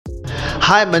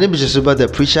Hi, my name is Jesuba the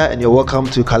Preacher, and you're welcome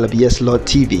to Yeslord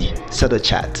TV. Set a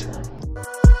chat.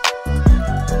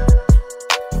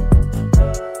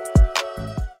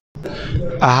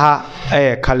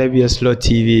 Yeslord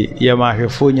TV.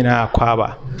 Yamahefonyina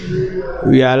Akwaba.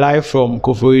 We are live from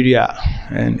Koforidua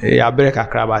and Yabreka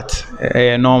Krabat.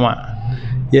 Normal.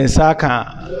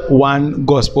 Yensaka one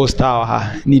gospel star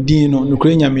ha. Nidino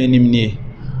nukrenya menimni.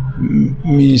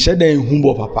 Mi shede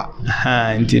humbo papa.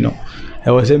 Ntino. I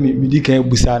was saying me can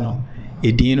busano.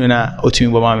 Edino na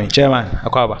otumi bomami. Chairman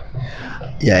Akwaba.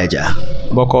 Yeah.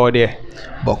 Boko there.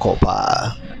 Boko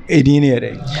pa. Edino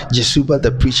there. Jesuba the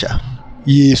Preacher.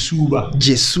 Yeslord.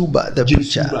 Jesuba the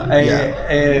Preacher.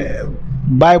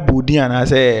 Bible dian I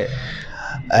say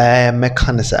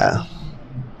mechanism.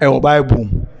 Bible.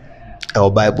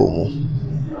 Bible.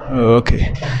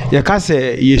 Okay. You can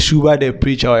say Yesuba the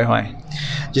Preacher or why?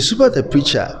 Jesuba the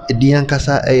Preacher, Dian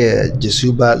Kasa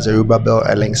Jesuba Zerubbabel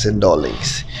Ellingson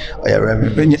Dollings.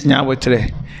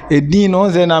 Rv Edino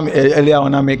Zenam Elia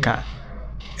Onameka.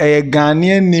 A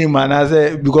Ghanaian name, and I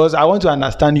say because I want to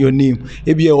understand your name,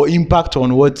 maybe your impact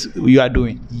on what you are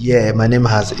doing. Yeah, my name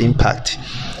has impact.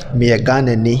 Me a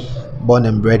Ghanaian, born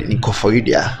and bred in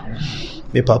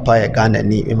Koforidua. Me papa a Ghanaian,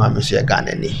 me mama is a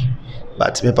Ghanaian.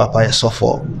 But me papa is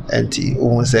suffer, and he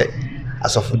won't say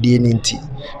as of DNT.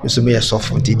 So me a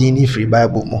suffer, Tidini free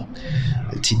Bible mo.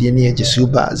 Tidini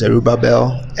Jesuba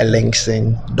Zerubbabel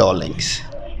Ellingson Dollings.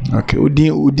 Okay,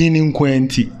 Udini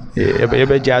Quenti.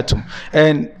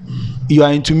 And you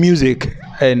are into music,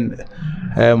 and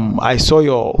I saw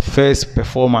your first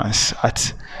performance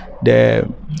at the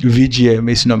Rv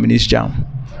Jesuba Jam.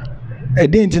 I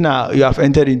didn't know you have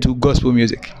entered into gospel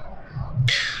music.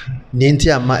 Didn't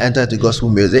I enter into gospel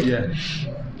music? Yeah.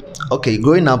 Okay,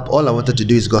 growing up, all I wanted to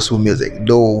do is gospel music,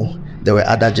 though there were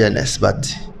other genres,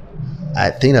 but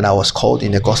I think that I was called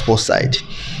in the gospel side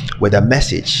with a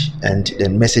message, and the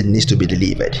message needs to be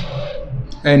delivered.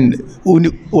 And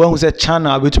when was a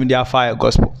channel between their fire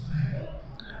gospel?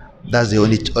 That's the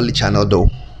only channel though.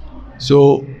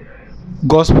 So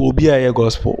gospel will be a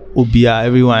gospel will be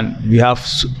everyone. We have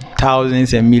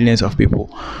thousands and millions of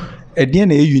people. At the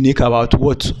end, unique about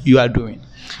what you are doing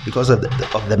because of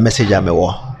the message I'm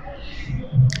a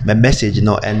my message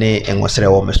no any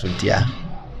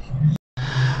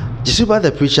Jesuba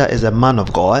the Preacher is a man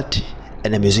of God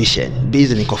and a musician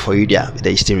based in Koforidua,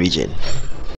 the Eastern region.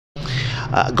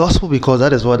 Gospel because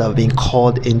that is what I've been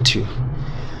called into.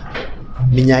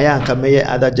 Minyaya can make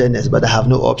other genres, but I have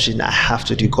no option. I have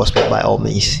to do gospel by all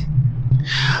means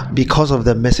because of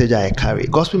the message I carry.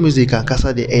 Gospel music and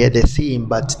kasa they are the same,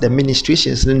 but the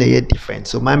ministrations then they are different.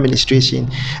 So my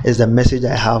ministration is the message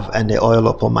I have and the oil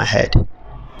upon my head.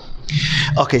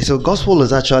 Okay, so gospel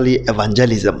is actually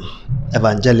evangelism.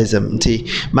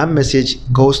 My message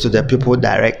goes to the people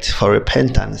direct for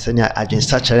repentance, and I just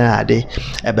such a day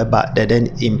about then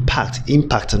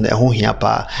impact on the whole here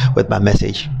with my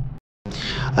message.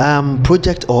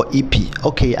 Project or EP.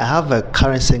 Okay, I have a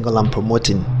current single I'm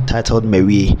promoting titled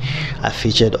Mary. I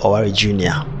featured Rv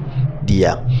Jr.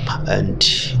 there, and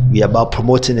we are about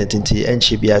promoting it into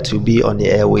NCBA to be on the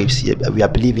airwaves. We are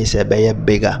believing it's a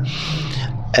bigger.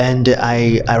 And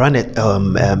I run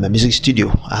a music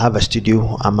studio. I have a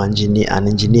studio. I'm an engineer.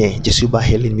 Jesuba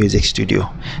Healing Music Studio.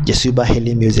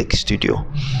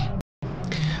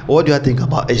 What do I think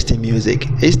about HT Music?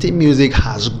 HT Music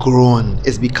has grown.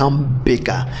 It's become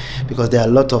bigger because there are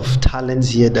a lot of talents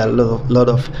here. There are a lot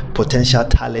of potential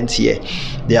talents here.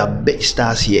 There are big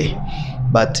stars here.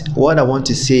 But what I want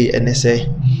to say, and I say,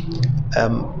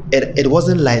 it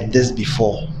wasn't like this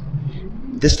before.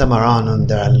 This time around,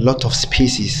 there are a lot of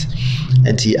spaces,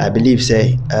 and I believe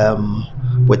say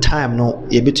with time now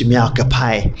able to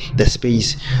occupy the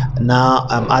space. Now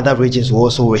other regions will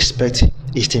also respect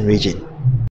Eastern region.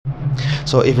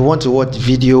 So if you want to watch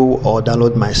video or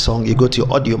download my song, you go to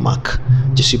Audio Mac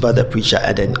Jesuba the Preacher,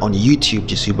 and then on YouTube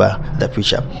Jesuba the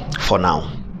Preacher for now.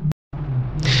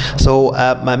 So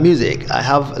my music, I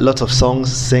have lots of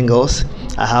songs, singles.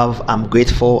 I have I'm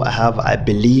Grateful, I have I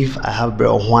Believe, I have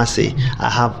Bro Hwase, I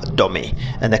have Dome,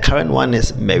 and the current one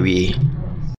is Mary.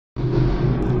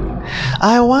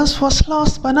 I once was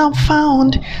lost, but I'm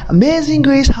found. Amazing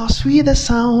grace, how sweet the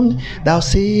sound. Thou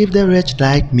saved a wretch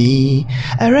like me,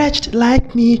 a wretch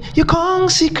like me. You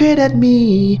consecrated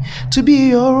me to be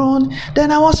your own. Then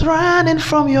I was running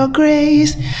from your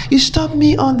grace. You stopped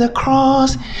me on the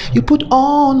cross. You put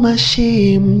on my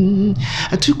shame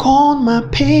and took on my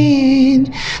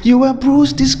pain. You were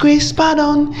bruised, disgraced,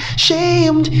 pardoned,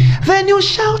 shamed. Then you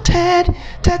shouted,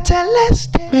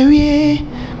 Teteleste, Mary,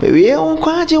 Mary,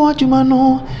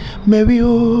 Mary,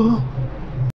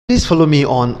 Please follow me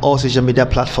on all social media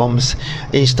platforms,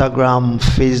 Instagram,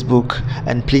 Facebook,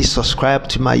 and please subscribe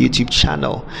to my YouTube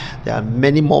channel. There are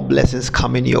many more blessings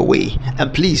coming your way.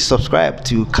 And please subscribe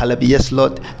to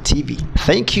Yeslord TV.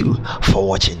 Thank you for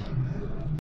watching.